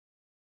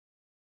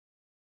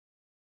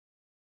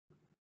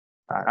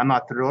I'm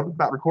not thrilled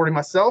about recording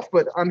myself,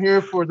 but I'm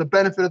here for the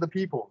benefit of the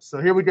people.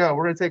 So here we go.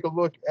 We're going to take a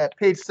look at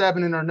page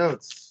 7 in our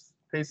notes.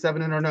 Page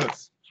 7 in our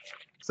notes.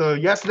 So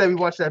yesterday we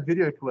watched that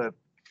video clip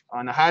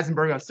on the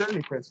Heisenberg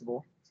uncertainty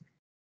principle.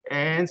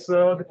 And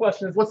so the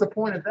question is, what's the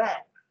point of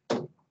that?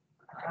 All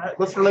right,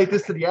 let's relate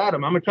this to the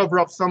atom. I'm going to cover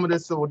up some of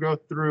this, so we'll go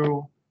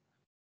through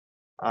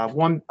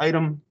one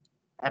item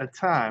at a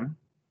time.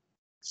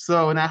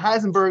 So in that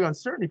Heisenberg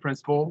uncertainty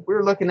principle, we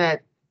were looking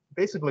at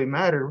basically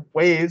matter,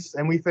 waves,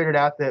 and we figured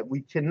out that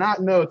we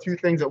cannot know two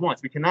things at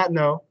once. We cannot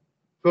know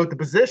both the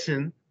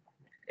position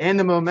and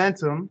the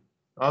momentum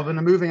of a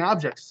moving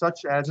object,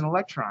 such as an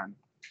electron.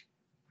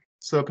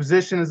 So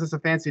position is just a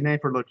fancy name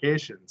for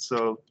location.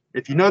 So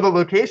if you know the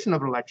location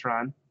of an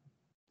electron,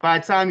 by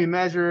the time you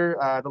measure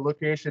the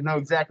location, know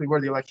exactly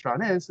where the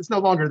electron is, it's no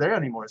longer there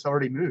anymore. It's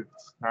already moved,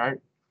 all right?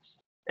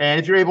 And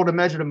if you're able to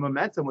measure the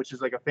momentum, which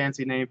is like a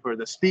fancy name for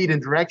the speed and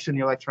direction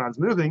the electron's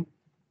moving,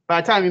 by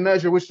the time you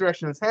measure which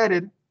direction it's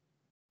headed,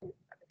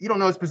 you don't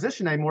know its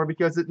position anymore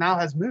because it now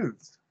has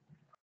moved.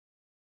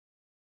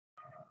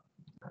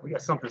 We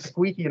got something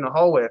squeaky in the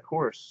hallway, of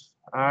course.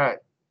 All right.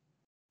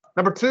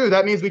 Number 2,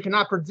 that means we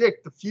cannot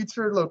predict the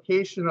future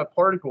location of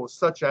particles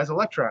such as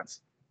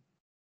electrons.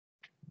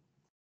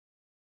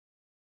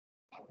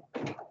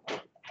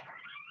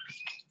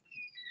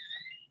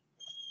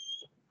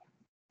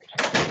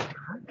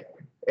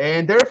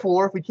 And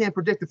therefore, if we can't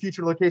predict the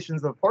future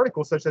locations of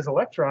particles such as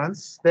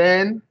electrons,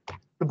 then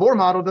the Bohr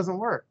model doesn't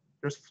work.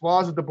 There's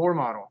flaws with the Bohr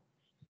model.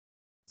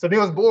 So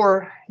Niels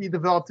Bohr, he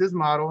developed his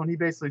model, and he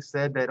basically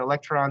said that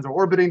electrons are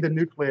orbiting the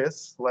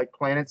nucleus like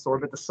planets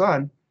orbit the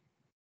sun.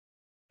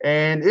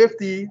 And if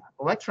the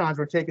electrons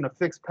were taking a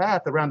fixed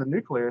path around the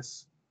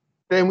nucleus,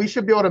 then we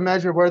should be able to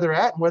measure where they're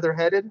at and where they're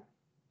headed.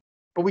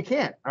 But we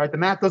can't. All right, the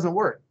math doesn't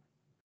work.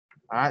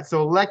 All right,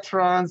 so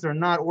electrons are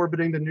not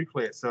orbiting the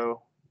nucleus.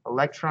 So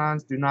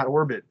electrons do not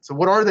orbit. So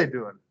what are they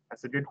doing?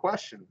 That's a good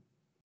question.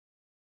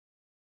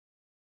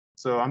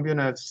 So I'm going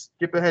to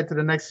skip ahead to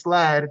the next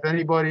slide. If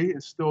anybody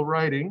is still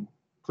writing,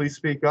 please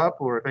speak up.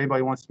 Or if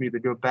anybody wants me to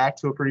go back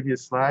to a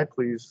previous slide,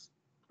 please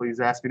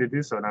ask me to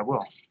do so, and I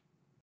will.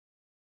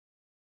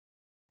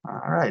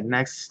 All right,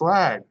 next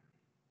slide.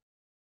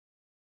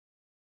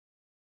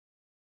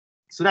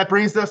 So that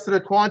brings us to the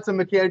quantum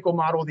mechanical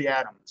model of the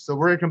atom. So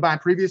we're going to combine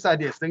previous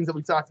ideas, things that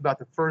we talked about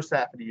the first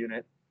half of the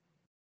unit.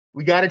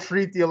 We got to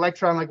treat the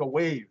electron like a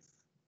wave.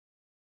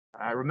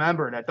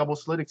 Remember that double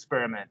slit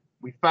experiment.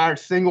 We fired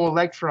single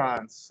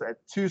electrons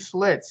at 2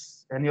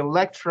 slits, and the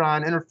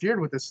electron interfered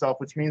with itself,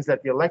 which means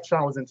that the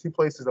electron was in 2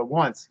 places at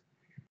once.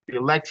 The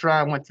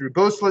electron went through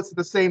both slits at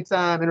the same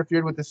time,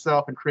 interfered with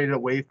itself, and created a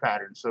wave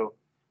pattern. So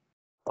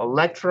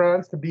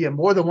electrons can be in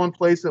more than one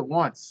place at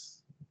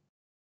once.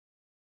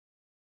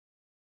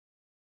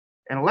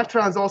 And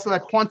electrons also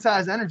have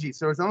quantized energy,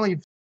 so it's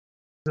only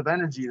of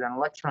energy that an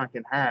electron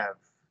can have.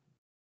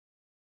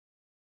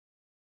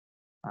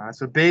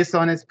 So based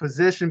on its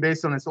position,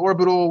 based on its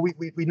orbital,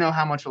 we know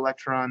how much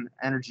electron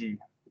energy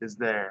is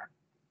there.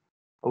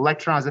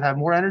 Electrons that have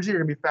more energy are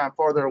going to be found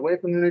farther away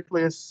from the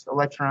nucleus.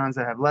 Electrons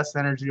that have less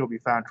energy will be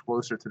found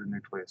closer to the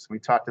nucleus. We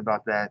talked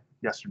about that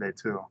yesterday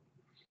too.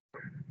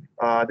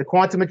 The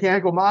quantum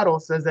mechanical model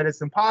says that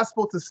it's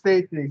impossible to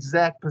state the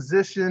exact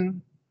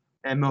position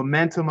and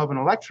momentum of an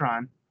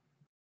electron,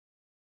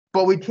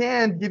 but we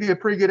can give you a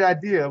pretty good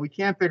idea. We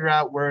can figure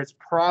out where it's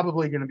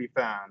probably going to be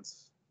found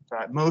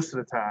most of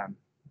the time.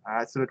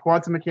 So the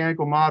quantum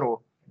mechanical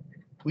model,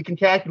 we can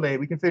calculate,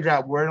 we can figure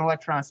out where an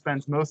electron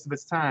spends most of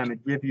its time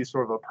and give you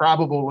sort of a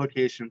probable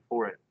location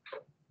for it.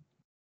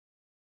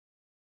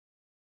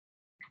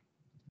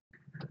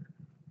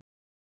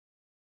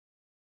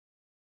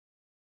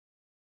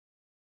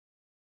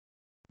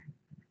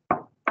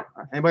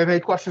 Anybody have any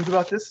questions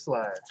about this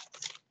slide?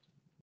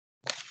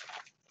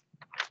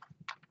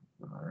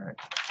 All right,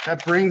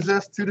 that brings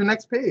us to the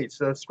next page.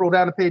 So scroll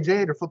down to page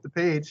 8 or flip the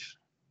page.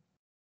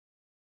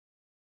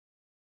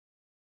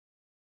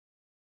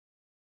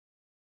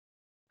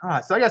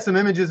 So I got some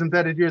images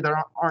embedded here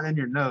that aren't in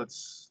your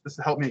notes, just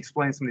to help me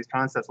explain some of these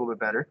concepts a little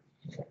bit better.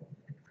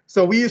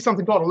 So we use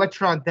something called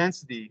electron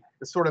density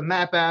to sort of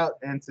map out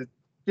and to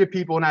give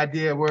people an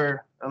idea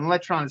where an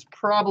electron is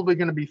probably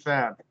going to be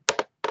found.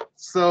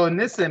 So in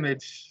this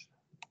image,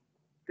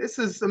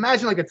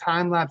 imagine like a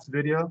time-lapse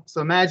video.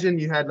 So imagine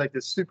you had like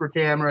this super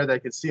camera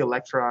that could see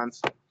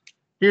electrons.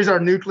 Here's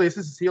our nucleus.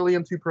 This is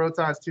helium, 2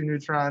 protons, 2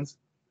 neutrons.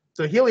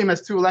 So helium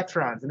has 2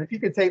 electrons. And if you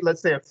could take,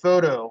 let's say, a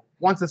photo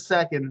once a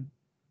second,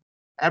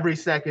 every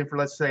second for,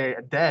 let's say,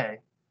 a day,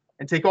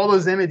 and take all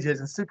those images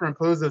and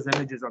superimpose those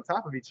images on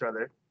top of each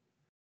other,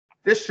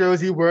 this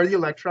shows you where the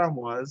electron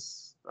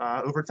was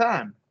over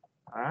time.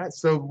 All right,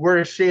 so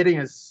where shading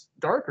is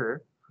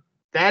darker,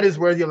 that is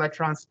where the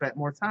electron spent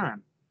more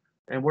time.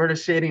 And where the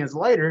shading is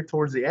lighter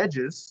towards the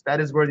edges, that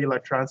is where the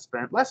electron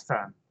spent less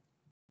time.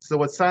 So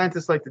what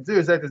scientists like to do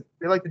is that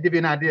they like to give you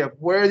an idea of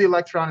where the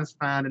electron is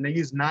found, and they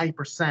use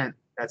 90%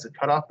 as a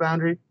cutoff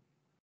boundary.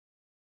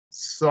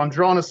 So I'm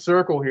drawing a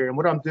circle here, and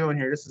what I'm doing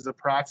here, this is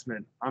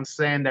approximate. I'm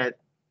saying that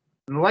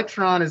an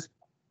electron is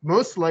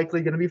most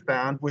likely going to be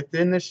found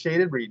within the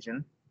shaded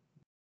region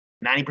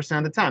 90%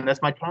 of the time.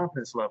 That's my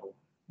confidence level.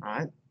 All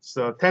right.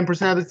 So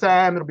 10% of the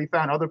time, it'll be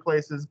found other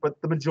places,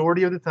 but the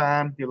majority of the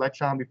time, the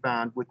electron will be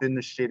found within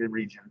the shaded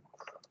region.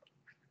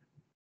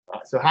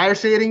 So higher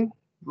shading,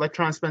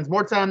 electron spends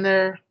more time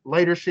there.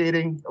 Lighter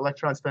shading,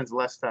 electron spends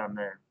less time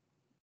there.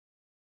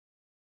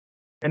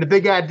 And the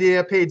big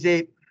idea, page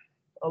 8,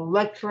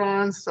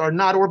 electrons are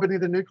not orbiting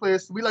the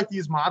nucleus. We like to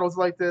use models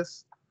like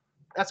this.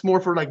 That's more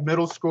for like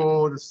middle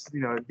school, just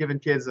giving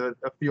kids a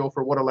feel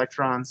for what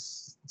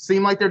electrons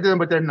seem like they're doing,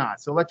 but they're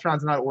not. So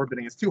electrons are not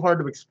orbiting. It's too hard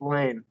to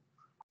explain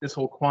this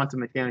whole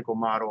quantum mechanical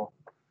model.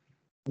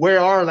 Where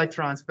are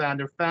electrons found?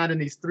 They're found in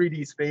these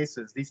 3D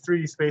spaces. These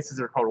 3D spaces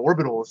are called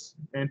orbitals.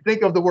 And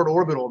think of the word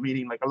orbital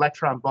meaning like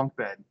electron bunk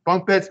bed.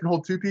 Bunk beds can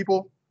hold 2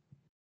 people.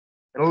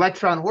 An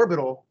electron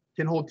orbital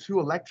can hold 2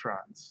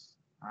 electrons.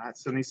 All right,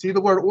 so when you see the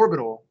word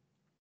orbital,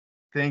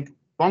 think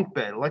bunk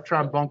bed,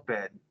 electron bunk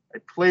bed. A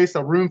place,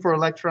 a room for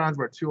electrons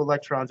where 2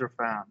 electrons are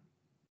found.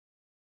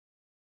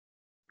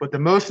 But the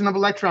motion of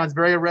electrons is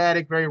very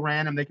erratic, very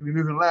random. They can be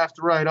moving left,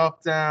 right,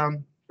 up,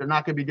 down. They're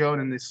not going to be going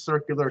in these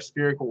circular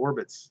spherical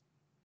orbits.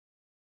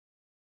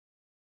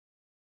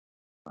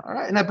 All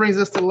right, and that brings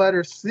us to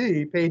letter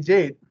C, page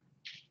 8.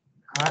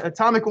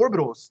 Atomic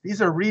orbitals.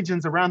 These are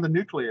regions around the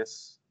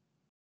nucleus.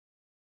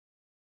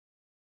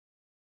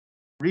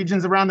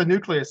 Regions around the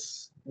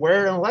nucleus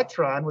where an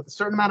electron with a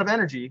certain amount of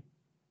energy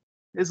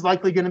is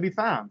likely going to be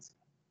found.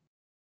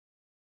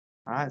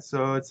 All right,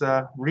 so it's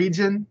a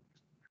region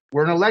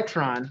where an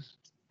electron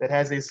that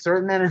has a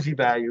certain energy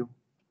value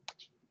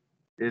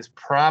is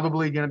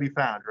probably going to be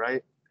found,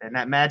 right? And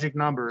that magic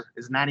number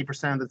is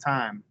 90% of the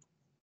time.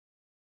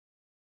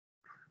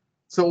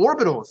 So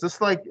orbitals, just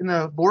like in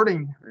the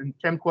boarding in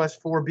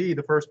ChemQuest 4B,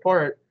 the first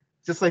part,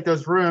 just like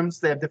those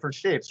rooms, they have different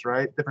shapes,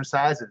 right? Different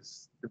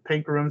sizes. The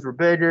pink rooms were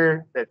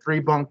bigger, they had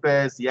 3 bunk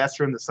beds. The S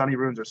room, the sunny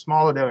rooms are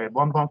smaller, they only had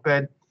 1 bunk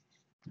bed.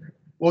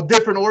 Well,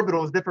 different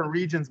orbitals, different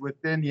regions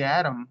within the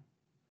atom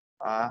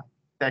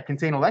that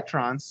contain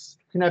electrons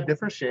can have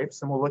different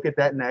shapes, and we'll look at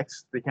that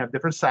next. They can have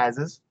different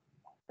sizes,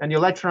 and the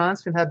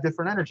electrons can have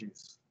different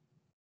energies.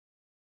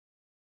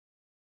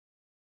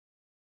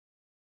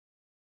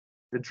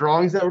 The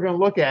drawings that we're going to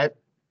look at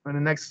on the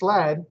next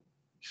slide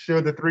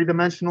show the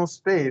 3-dimensional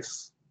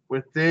space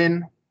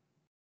within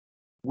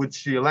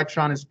which the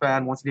electron is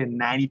found, once again,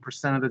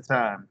 90% of the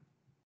time.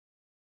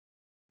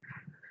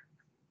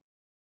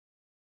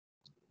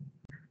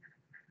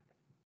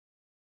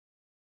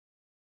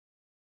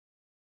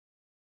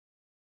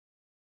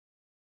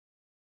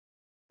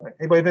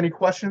 Anybody have any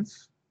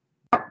questions?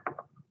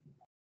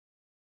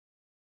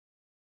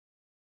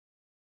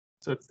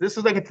 So this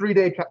is like a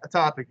 3-day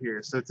topic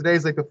here. So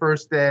today's like the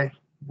first day.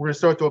 We're going to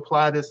start to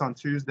apply this on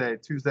Tuesday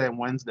and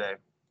Wednesday.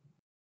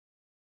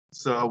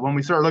 So when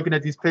we start looking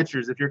at these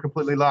pictures, if you're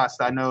completely lost,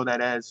 I know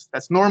that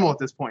that's normal at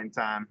this point in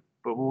time,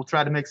 but we'll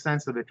try to make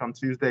sense of it come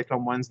Tuesday,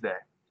 come Wednesday.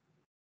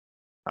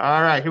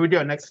 All right, here we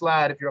go. Next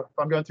slide. If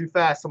I'm going too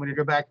fast, somebody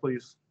go back,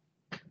 please.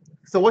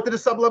 So what do the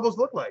sublevels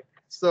look like?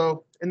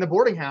 So in the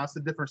boarding house, the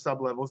different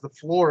sublevels, the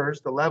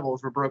floors, the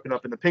levels were broken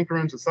up into pink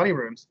rooms and sunny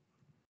rooms.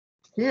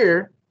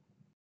 Here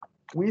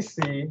we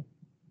see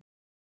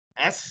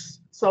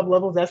S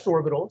sublevels, S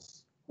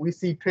orbitals. We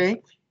see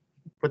pink,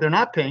 but they're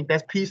not pink.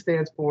 That's P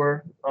stands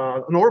for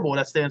an orbital.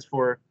 That stands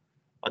for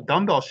a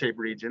dumbbell-shaped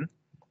region.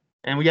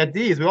 And we got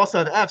Ds. We also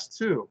have Fs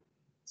too.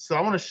 So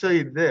I want to show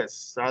you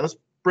this. Let's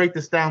break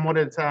this down one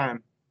at a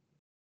time.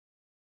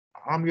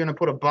 I'm going to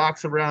put a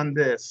box around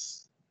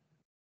this.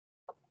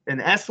 An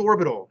S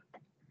orbital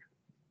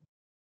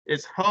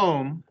is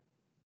home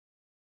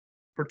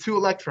for 2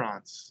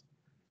 electrons.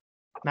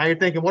 Now you're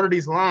thinking, what are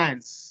these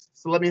lines?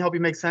 So let me help you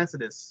make sense of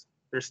this.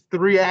 There's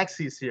 3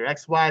 axes here,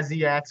 X, Y,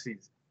 Z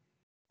axes.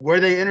 Where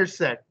they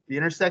intersect, the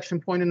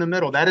intersection point in the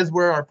middle, that is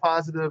where our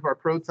positive, our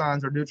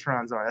protons, our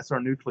neutrons are. That's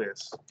our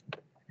nucleus.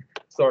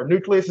 So our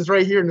nucleus is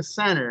right here in the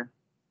center.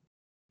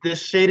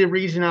 This shaded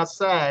region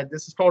outside,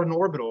 this is called an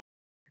orbital.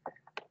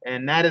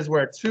 And that is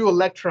where 2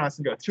 electrons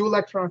can go. 2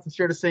 electrons can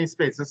share the same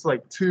space. It's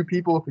like 2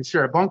 people can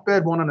share a bunk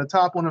bed, one on the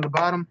top, one on the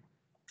bottom.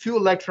 2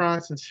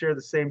 electrons can share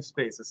the same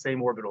space, the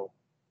same orbital.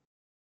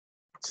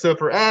 So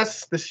for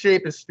S, the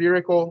shape is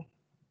spherical.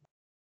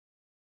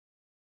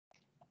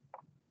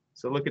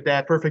 So look at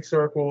that, perfect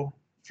circle,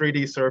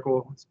 3D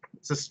circle.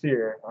 It's a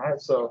sphere. All right,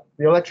 so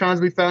the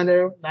electrons we found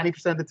there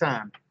 90% of the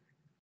time.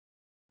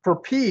 For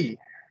P,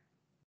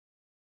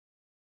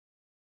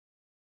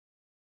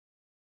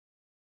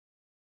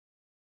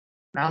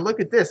 now look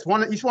at this.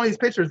 Each one of these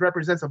pictures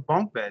represents a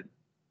bunk bed.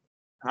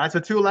 All right, so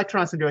 2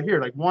 electrons can go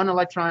here. Like 1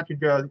 electron could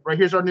go, right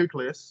here's our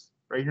nucleus,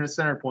 right here in the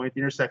center point, the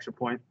intersection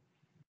point.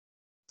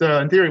 So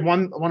in theory,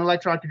 one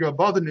electron could go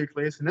above the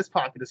nucleus in this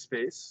pocket of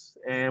space,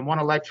 and 1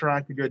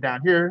 electron could go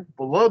down here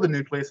below the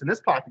nucleus in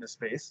this pocket of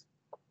space.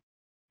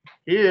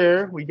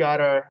 Here we got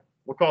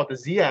we'll call it the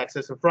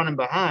z-axis of front and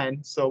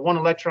behind. So 1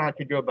 electron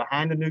could go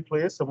behind the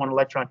nucleus, and 1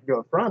 electron could go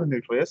in front of the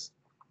nucleus.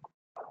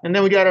 And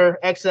then we got our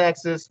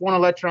x-axis. 1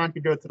 electron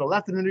could go to the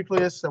left of the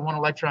nucleus, and 1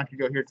 electron could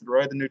go here to the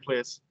right of the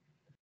nucleus.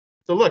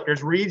 So look,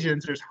 there's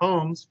regions, there's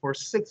homes for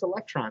 6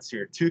 electrons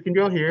here. 2 can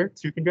go here,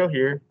 2 can go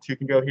here, 2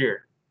 can go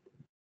here.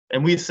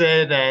 And we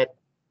say that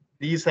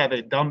these have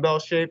a dumbbell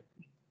shape.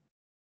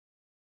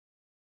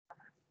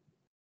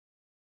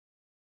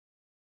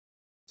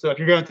 So if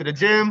you're going to the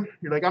gym,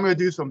 you're like, I'm going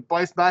to do some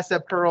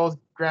bicep curls,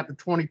 grab the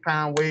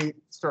 20-pound weight,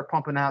 start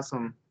pumping out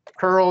some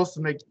curls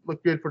to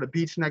look good for the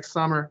beach next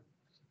summer.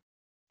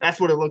 That's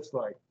what it looks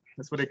like.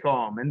 That's what they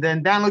call them. And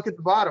then down, look at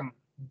the bottom,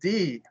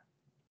 D.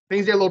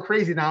 Things get a little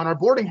crazy now. In our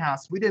boarding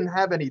house, we didn't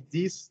have any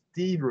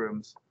D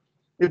rooms.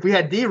 If we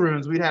had D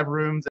rooms, we'd have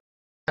rooms,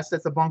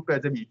 sets of bunk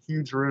beds, that'd be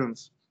huge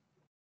rooms.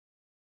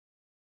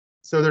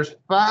 So there's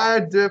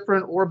 5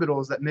 different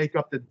orbitals that make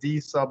up the D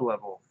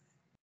sublevel.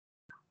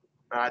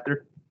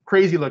 They're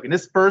crazy looking.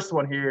 This first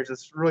one here is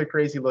just really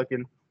crazy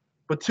looking,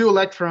 but 2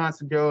 electrons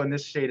can go in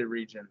this shaded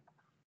region.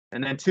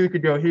 And then 2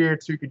 could go here,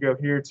 2 could go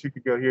here, 2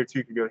 could go here,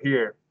 2 could go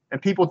here.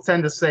 And people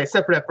tend to say,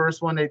 except for that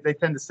first one, they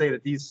tend to say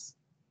that these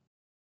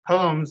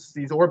homes,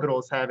 these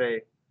orbitals have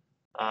a,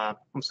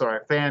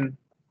 fan.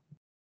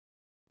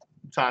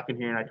 I'm talking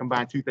here and I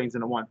combine 2 things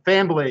into one.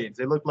 Fan blades.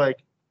 They look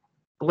like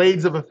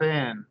blades of a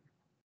fan.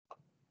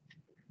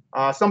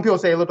 Some people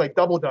say they look like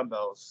double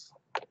dumbbells.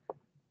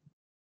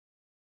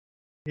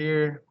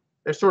 Here,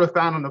 they're sort of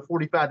found on the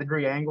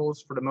 45-degree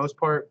angles for the most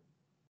part.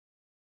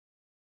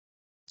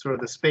 Sort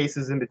of the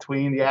spaces in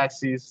between the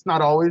axes.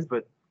 Not always,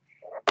 but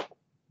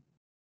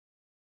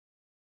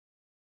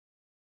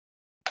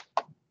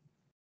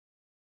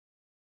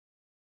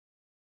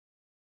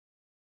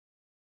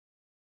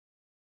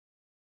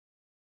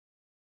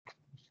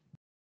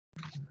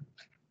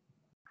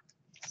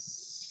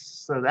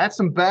so that's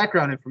some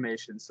background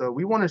information. So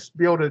we want to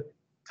be able to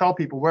tell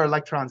people where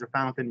electrons are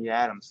found within the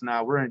atoms.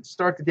 Now we're going to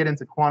start to get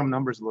into quantum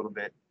numbers a little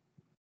bit.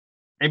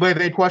 Anybody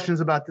have any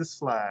questions about this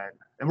slide?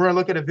 And we're going to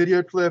look at a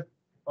video clip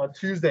on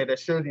Tuesday that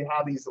shows you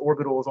how these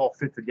orbitals all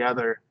fit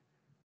together.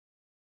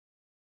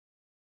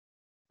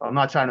 I'm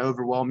not trying to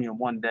overwhelm you in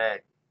one day.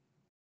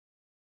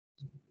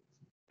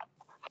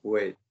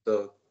 Wait,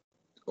 so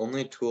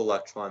only 2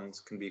 electrons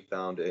can be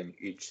found in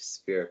each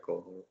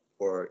spherical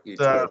or each.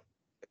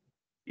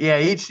 Yeah,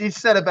 each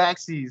set of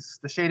axes,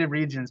 the shaded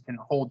regions can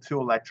hold 2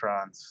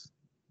 electrons.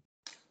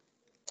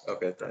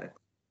 Okay, thanks.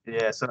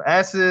 Yeah, so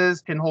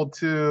S's can hold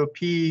 2,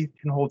 P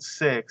can hold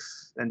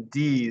 6, and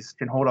D's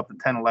can hold up to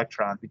 10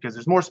 electrons because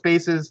there's more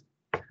spaces.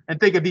 And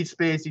think of each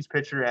space, each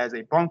picture as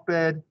a bunk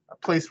bed, a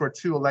place where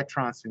 2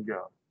 electrons can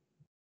go.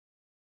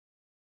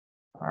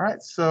 All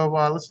right, so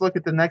let's look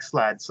at the next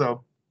slide.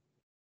 So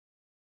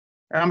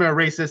I'm going to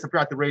erase this. I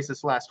forgot to erase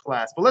this last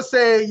class. But let's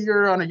say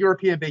you're on a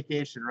European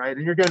vacation, right?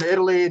 And you're going to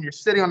Italy and you're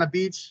sitting on a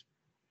beach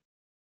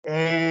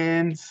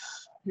and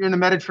you're in the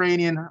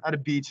Mediterranean at a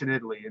beach in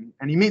Italy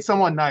and you meet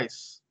someone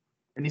nice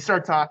and you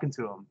start talking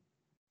to them.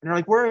 And you're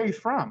like, where are you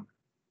from?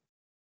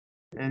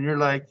 And you're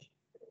like,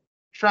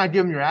 trying to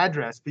give them your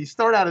address, but you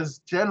start out as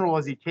general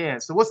as you can.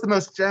 So what's the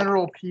most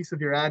general piece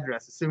of your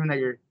address, assuming that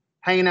you're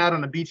hanging out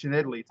on a beach in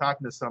Italy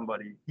talking to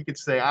somebody? You could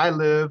say, I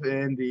live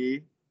in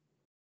the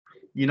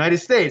United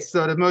States.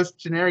 So the most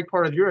generic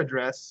part of your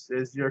address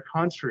is your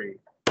country.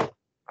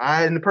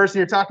 And the person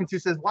you're talking to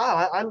says,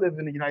 wow, I live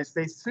in the United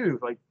States too.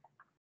 Like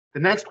the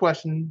next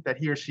question that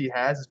he or she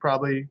has is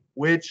probably,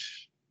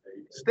 which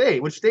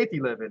state do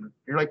you live in?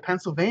 You're like,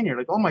 Pennsylvania. You're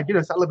like, oh my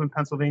goodness, I live in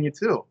Pennsylvania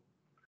too.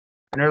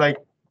 And they're like,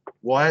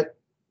 what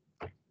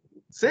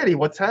city,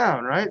 what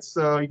town, right?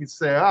 So you could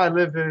say, oh, I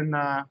live in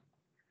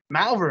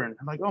Malvern.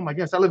 I'm like, oh my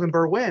goodness, I live in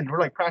Berwyn.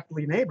 We're like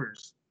practically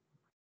neighbors.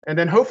 And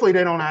then hopefully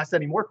they don't ask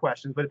any more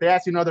questions. But if they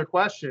ask you another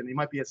question, you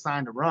might be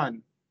assigned to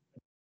run.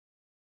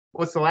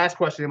 What's the last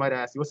question they might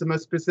ask you? What's the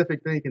most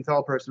specific thing you can tell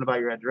a person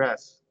about your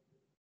address?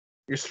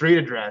 Your street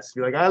address.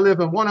 You're like, I live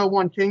in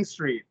 101 King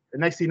Street. The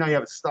next thing you know, you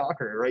have a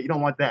stalker, right? You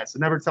don't want that. So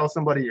never tell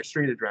somebody your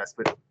street address.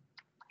 But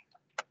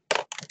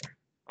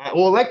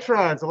well,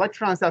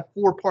 electrons have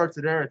 4 parts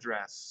of their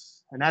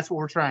address. And that's what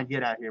we're trying to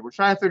get at here. We're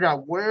trying to figure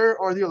out where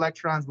are the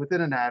electrons within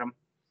an atom.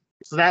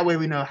 So that way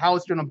we know how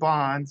it's going to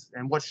bond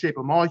and what shape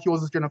of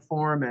molecules it's going to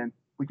form, and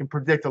we can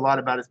predict a lot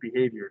about its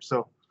behavior.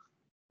 So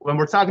when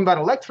we're talking about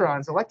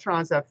electrons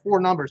have 4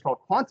 numbers called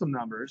quantum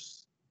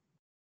numbers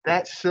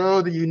that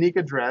show the unique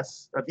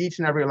address of each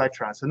and every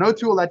electron. So no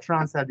 2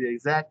 electrons have the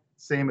exact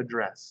same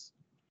address.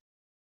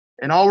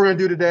 And all we're going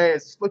to do today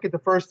is look at the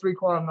first 3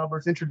 quantum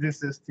numbers, introduce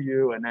this to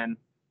you, and then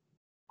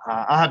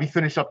I'll have you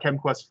finish up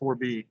ChemQuest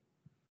 4B.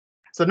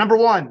 So number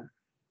 1,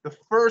 the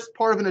first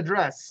part of an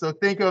address. So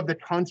think of the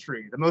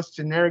country. The most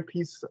generic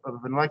piece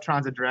of an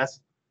electron's address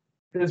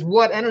is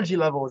what energy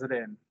level is it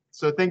in?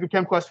 So think of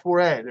ChemQuest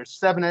 4A. There's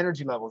 7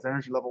 energy levels.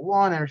 Energy level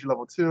 1, energy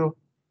level 2.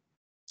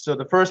 So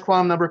the first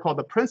quantum number, called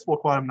the principal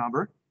quantum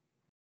number,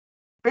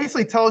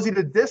 basically tells you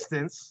the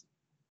distance,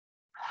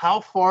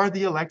 how far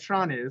the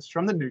electron is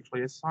from the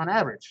nucleus on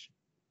average.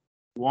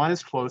 1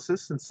 is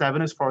closest and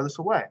 7 is farthest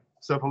away.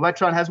 So if an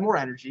electron has more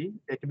energy,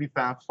 it can be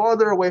found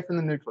farther away from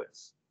the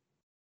nucleus.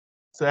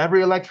 So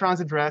every electron's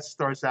address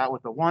starts out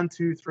with a 1,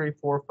 2, 3,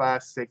 4,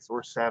 5, 6,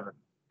 or 7.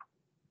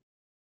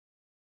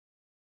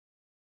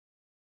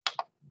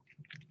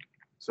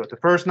 So if the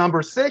first number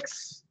is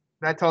 6,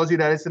 that tells you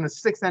that it's in the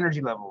 6th energy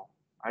level.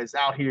 It's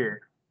out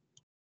here.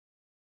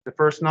 The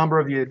first number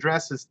of the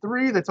address is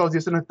 3, that tells you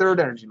it's in the 3rd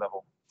energy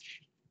level.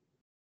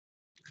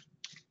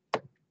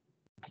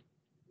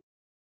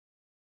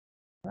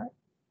 All right.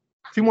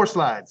 2 more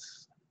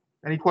slides.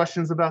 Any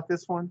questions about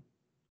this one?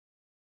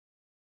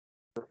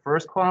 The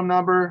first quantum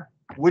number,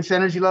 which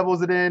energy level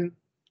is it in?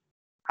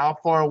 How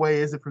far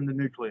away is it from the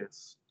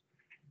nucleus?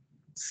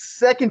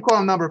 Second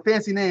quantum number,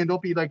 fancy name,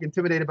 don't be like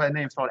intimidated by the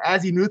name. It's called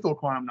azimuthal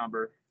quantum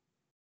number.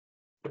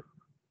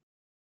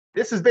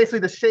 This is basically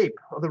the shape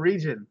of the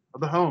region of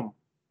the home.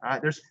 All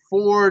right, there's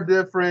 4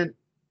 different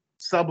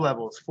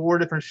sublevels, 4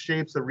 different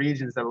shapes of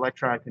regions that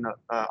electron can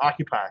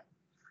occupy.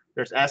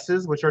 There's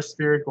S's, which are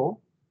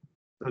spherical.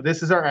 So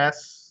this is our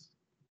S.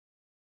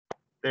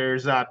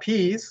 There's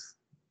P's,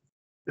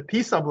 the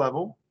P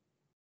sublevel.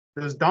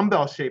 There's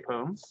dumbbell-shaped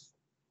homes.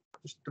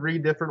 There's 3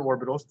 different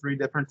orbitals, 3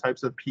 different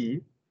types of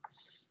P.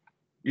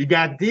 You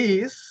got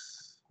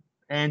D's,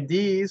 and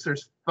D's,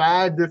 there's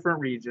 5 different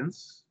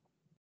regions,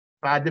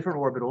 5 different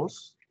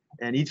orbitals,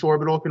 and each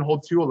orbital can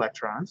hold 2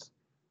 electrons.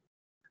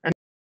 And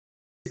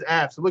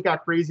F, so look how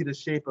crazy the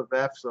shape of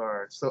F's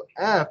are. So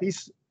F,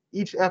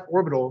 each F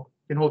orbital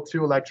can hold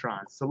 2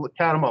 electrons. So look,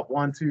 count them up,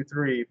 1, 2,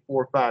 3,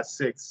 4, 5,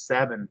 6,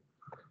 7.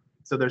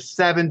 So there's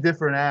 7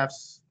 different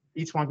F's.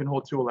 Each one can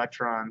hold 2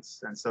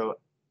 electrons, and so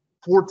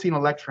 14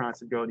 electrons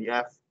to go in the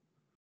F.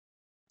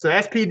 So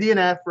S, P, D, and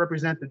F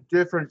represent the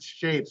different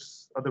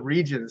shapes of the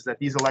regions that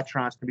these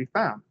electrons can be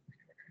found.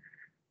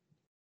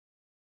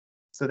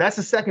 So that's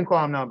the second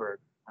quantum number.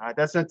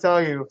 That's going to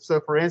tell you, so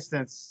for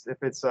instance, if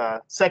it's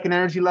a 2nd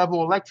energy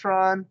level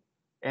electron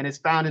and it's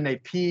found in a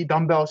P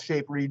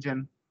dumbbell-shaped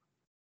region,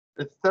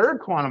 the third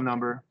quantum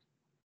number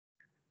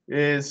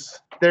is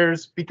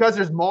because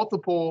there's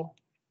multiple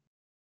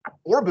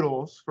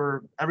orbitals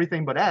for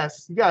everything but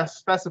S, you got to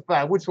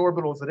specify which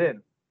orbital is it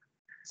in.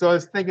 So I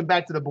was thinking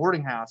back to the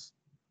boarding house.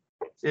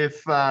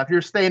 If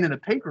you're staying in a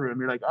pink room,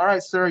 you're like, all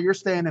right, sir, you're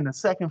staying in the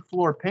 2nd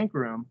floor pink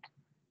room,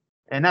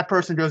 and that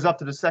person goes up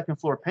to the 2nd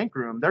floor pink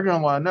room, they're going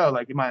to want to know,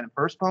 like, am I in the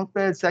 1st bunk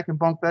bed, 2nd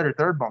bunk bed, or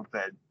 3rd bunk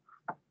bed?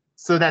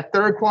 So that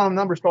third quantum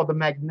number is called the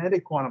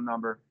magnetic quantum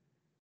number,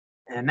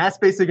 and that's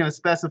basically going to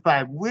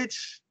specify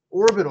which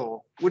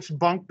orbital, which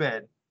bunk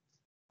bed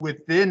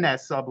within that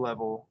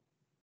sublevel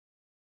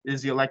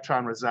is the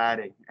electron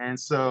residing. And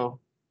so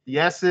the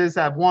S's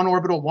have 1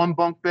 orbital, 1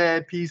 bunk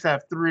bed, P's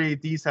have 3,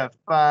 D's have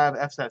 5,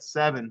 F's have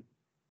 7.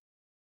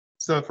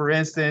 So for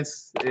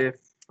instance, if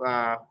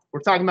we're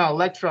talking about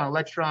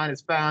electron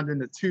is found in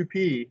the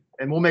 2p,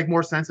 and we'll make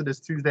more sense of this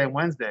Tuesday and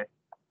Wednesday.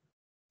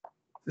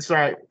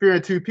 Sorry, if you're in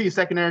a 2p,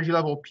 2nd energy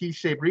level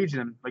P-shaped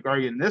region, like are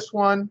you in this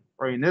one,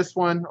 are you in this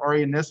one, or are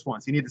you in this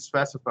one? So you need to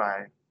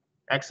specify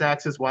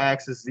x-axis,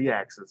 y-axis,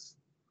 z-axis.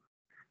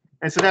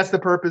 And so that's the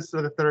purpose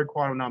of the third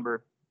quantum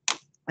number.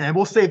 And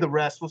we'll save the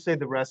rest. We'll save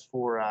the rest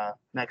for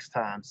next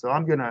time. So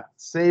I'm going to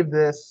save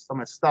this. I'm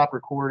going to stop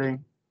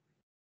recording.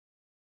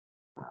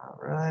 All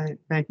right.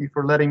 Thank you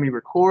for letting me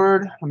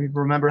record. Let me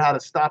remember how to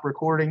stop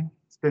recording.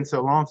 It's been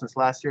so long since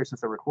last year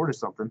since I recorded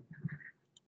something.